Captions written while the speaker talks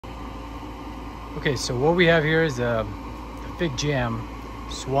Okay, so what we have here is a Figjam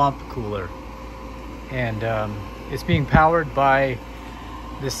swamp cooler, and it's being powered by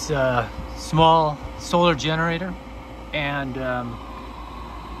this small solar generator, and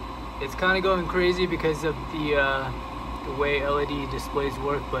it's kind of going crazy because of the way LED displays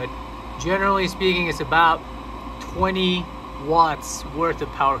work, but generally speaking it's about 20 watts worth of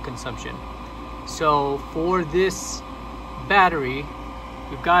power consumption. So for this battery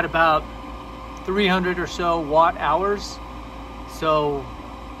we've got about 300 or so watt hours, so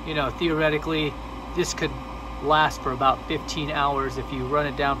you know, theoretically this could last for about 15 hours if you run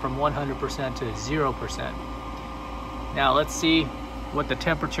it down from 100% to 0%. Now let's see what the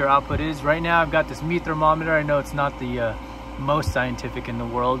temperature output is. Right now I've got this meat thermometer. I know it's not the most scientific in the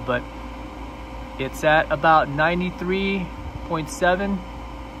world, but it's at about 93.7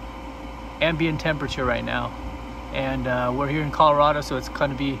 ambient temperature right now, and we're here in Colorado, so it's going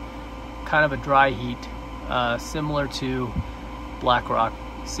to be kind of a dry heat, similar to Black Rock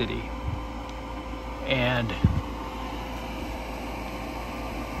City. And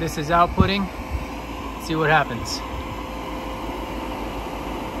this is outputting. Let's see what happens.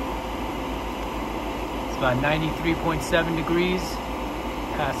 It's about 93.7 degrees,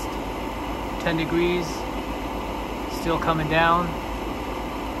 past 10 degrees, still coming down.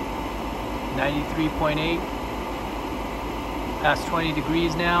 93.8, past 20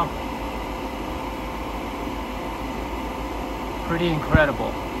 degrees now. Pretty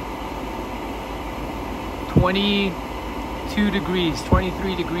incredible. 22 degrees,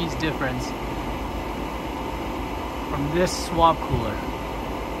 23 degrees difference from this swamp cooler.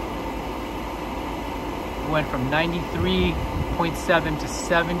 It went from 93.7 to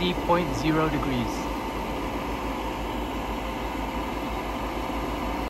 70.0 degrees.